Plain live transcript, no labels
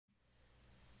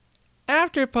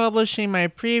After publishing my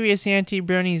previous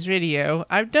Anti-Bronies video,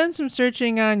 I've done some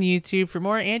searching on YouTube for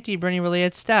more Anti-Brony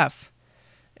related stuff.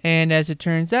 And as it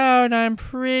turns out, I'm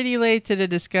pretty late to the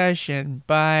discussion,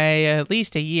 by at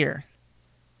least a year.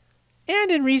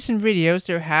 And in recent videos,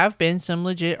 there have been some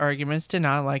legit arguments to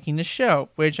not liking the show,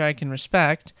 which I can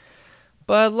respect.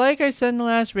 But like I said in the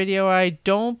last video, I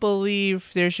don't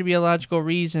believe there should be a logical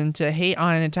reason to hate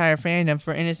on an entire fandom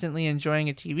for innocently enjoying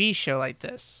a TV show like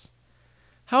this.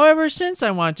 However, since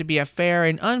I want to be a fair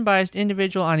and unbiased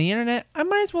individual on the internet, I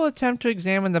might as well attempt to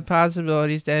examine the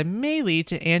possibilities that may lead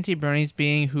to Anti-Bronies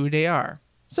being who they are.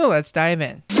 So let's dive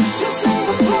in.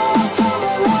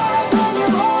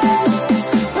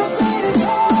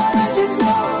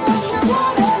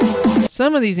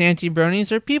 Some of these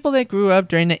Anti-Bronies are people that grew up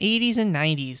during the 80s and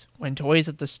 90s, when toys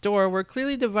at the store were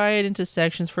clearly divided into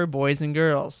sections for boys and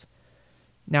girls.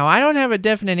 Now, I don't have a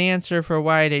definite answer for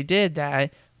why they did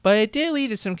that, but it did lead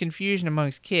to some confusion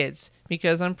amongst kids,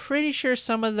 because I'm pretty sure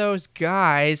some of those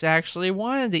guys actually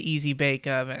wanted the easy bake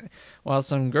oven, while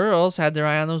some girls had their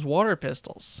eye on those water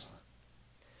pistols.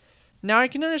 Now I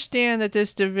can understand that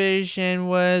this division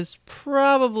was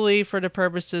probably for the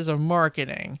purposes of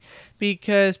marketing,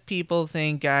 because people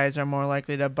think guys are more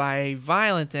likely to buy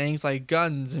violent things like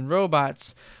guns and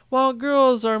robots, while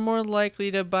girls are more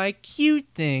likely to buy cute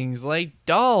things like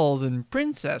dolls and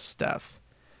princess stuff.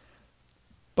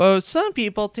 But some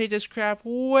people take this crap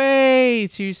way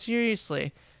too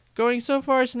seriously, going so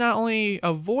far as to not only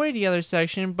avoid the other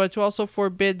section, but to also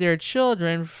forbid their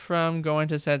children from going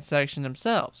to said section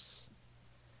themselves.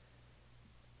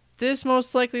 This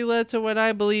most likely led to what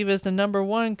I believe is the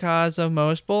 #1 cause of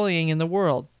most bullying in the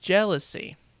world: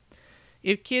 jealousy.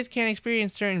 If kids can't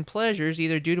experience certain pleasures,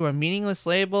 either due to a meaningless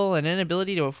label, an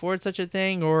inability to afford such a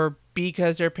thing, or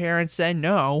because their parents said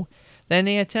no, then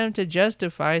they attempt to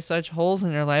justify such holes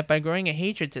in their life by growing a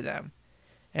hatred to them.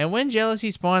 And when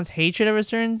jealousy spawns hatred of a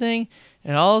certain thing,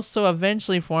 it also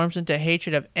eventually forms into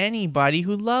hatred of anybody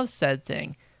who loves said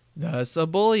thing. Thus, a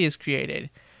bully is created.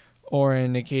 Or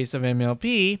in the case of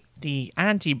MLP, the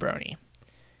Anti-Brony.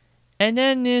 And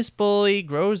then this bully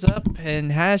grows up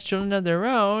and has children of their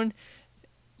own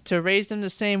to raise them the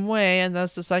same way, and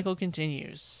thus the cycle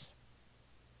continues.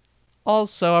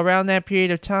 Also, around that period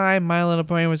of time, My Little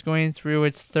Pony was going through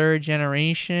its 3rd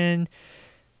generation,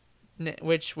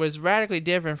 which was radically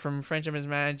different from Friendship is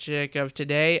Magic of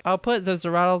today. I'll put the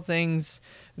Zerato Things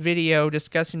video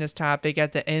discussing this topic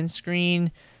at the end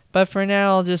screen, but for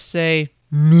now I'll just say,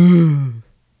 and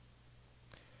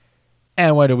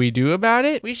what do we do about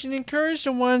it? We should encourage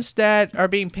the ones that are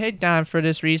being picked on for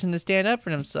this reason to stand up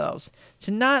for themselves, to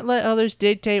not let others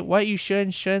dictate what you should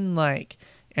and shouldn't like,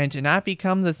 and to not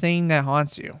become the thing that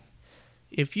haunts you.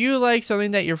 If you like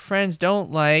something that your friends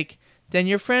don't like, then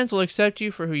your friends will accept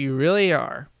you for who you really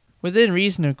are. Within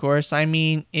reason, of course. I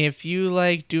mean, if you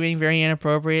like doing very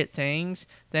inappropriate things,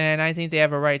 then I think they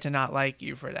have a right to not like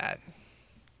you for that.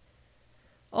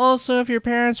 Also, if your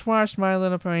parents watched My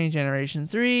Little Pony Generation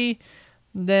 3,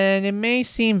 then it may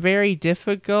seem very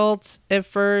difficult at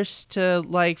first to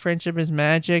like Friendship is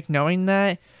Magic knowing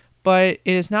that, but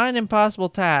it is not an impossible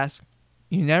task.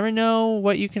 You never know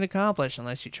what you can accomplish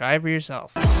unless you try for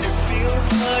yourself. It feels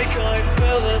like I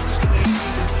fell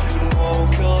asleep,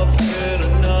 woke up in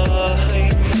a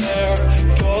nightmare,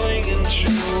 falling into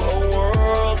a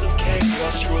world of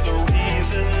chaos. You're the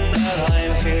reason that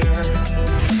I'm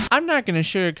here. I'm not going to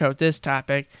sugarcoat this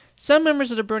topic. Some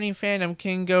members of the Brony fandom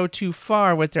can go too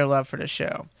far with their love for the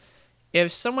show.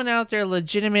 If someone out there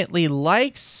legitimately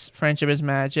likes Friendship is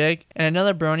Magic, and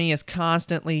another Brony is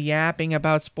constantly yapping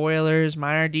about spoilers,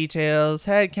 minor details,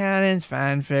 headcanons,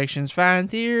 fanfictions, fan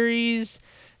theories,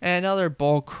 and other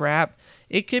bull crap,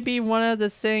 it could be one of the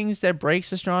things that breaks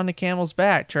the straw on the camel's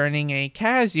back, turning a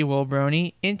casual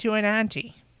Brony into an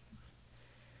anti.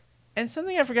 And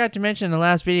something I forgot to mention in the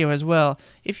last video as well,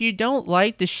 if you don't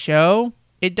like the show,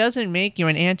 it doesn't make you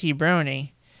an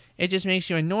anti-Brony. It just makes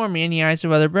you a normie in the eyes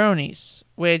of other Bronies,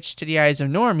 which, to the eyes of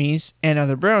normies and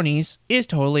other Bronies, is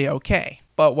totally okay.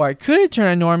 But what could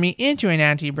turn a normie into an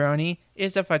anti-Brony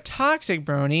is if a toxic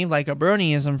Brony, like a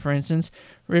Bronyism for instance,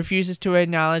 refuses to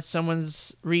acknowledge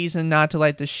someone's reason not to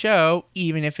like the show,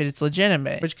 even if it's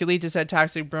legitimate, which could lead to said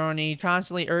toxic Brony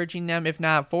constantly urging them, if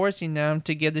not forcing them,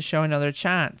 to give the show another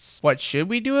chance. What should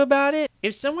we do about it?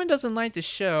 If someone doesn't like the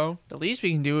show, the least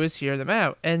we can do is hear them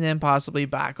out, and then possibly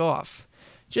back off.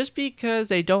 Just because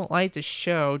they don't like the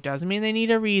show doesn't mean they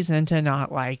need a reason to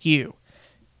not like you.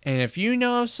 And if you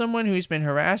know of someone who's been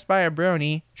harassed by a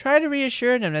Brony, try to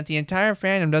reassure them that the entire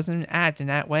fandom doesn't act in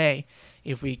that way.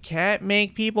 If we can't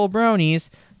make people Bronies,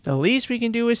 the least we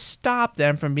can do is stop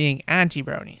them from being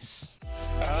anti-Bronies.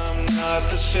 I'm not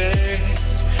the same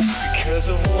because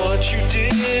of what you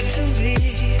did to me.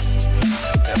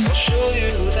 And I'll show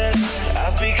you that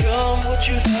I've become what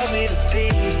you thought me to be.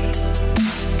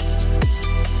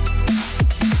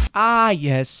 Ah,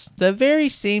 yes, the very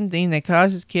same thing that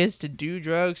causes kids to do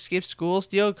drugs, skip school,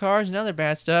 steal cars, and other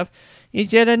bad stuff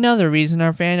is yet another reason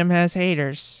our fandom has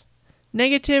haters.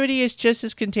 Negativity is just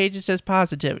as contagious as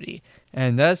positivity,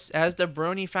 and thus, as the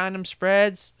Brony fandom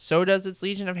spreads, so does its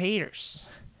legion of haters.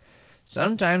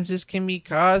 Sometimes this can be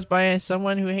caused by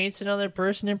someone who hates another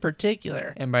person in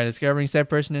particular, and by discovering said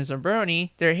person is a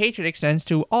Brony, their hatred extends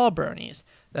to all Bronies,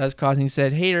 thus causing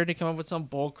said hater to come up with some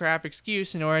bullcrap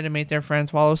excuse in order to make their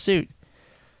friends follow suit.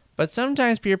 But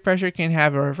sometimes peer pressure can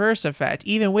have a reverse effect,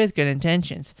 even with good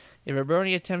intentions. If a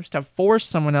Brony attempts to force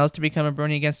someone else to become a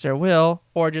Brony against their will,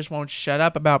 or just won't shut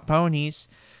up about ponies,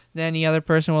 then the other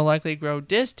person will likely grow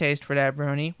distaste for that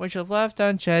Brony, which if left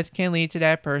unchecked can lead to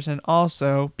that person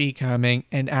also becoming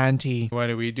an anti. What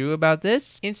do we do about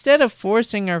this? Instead of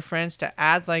forcing our friends to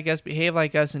act like us, behave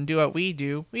like us, and do what we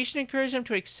do, we should encourage them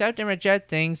to accept and reject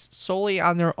things solely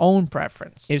on their own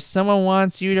preference. If someone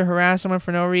wants you to harass someone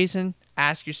for no reason,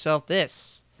 ask yourself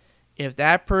this. If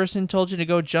that person told you to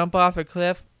go jump off a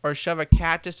cliff or shove a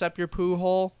cactus up your poo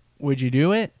hole, would you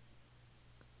do it?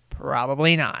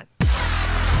 Probably not.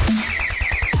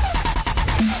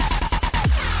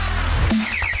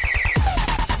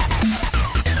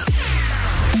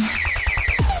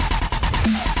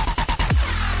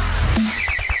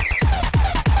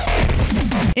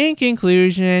 In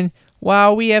conclusion,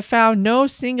 while we have found no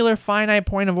singular finite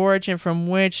point of origin from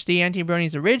which the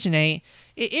Anti-Bronies originate,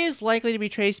 it is likely to be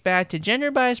traced back to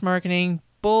gender-biased marketing,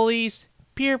 bullies,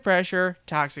 peer pressure,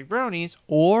 toxic Bronies,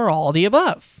 or all the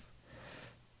above.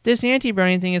 This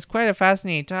Anti-Brony thing is quite a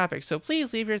fascinating topic, so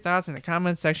please leave your thoughts in the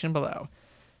comments section below.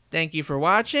 Thank you for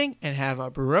watching, and have a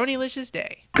Brony-licious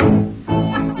day.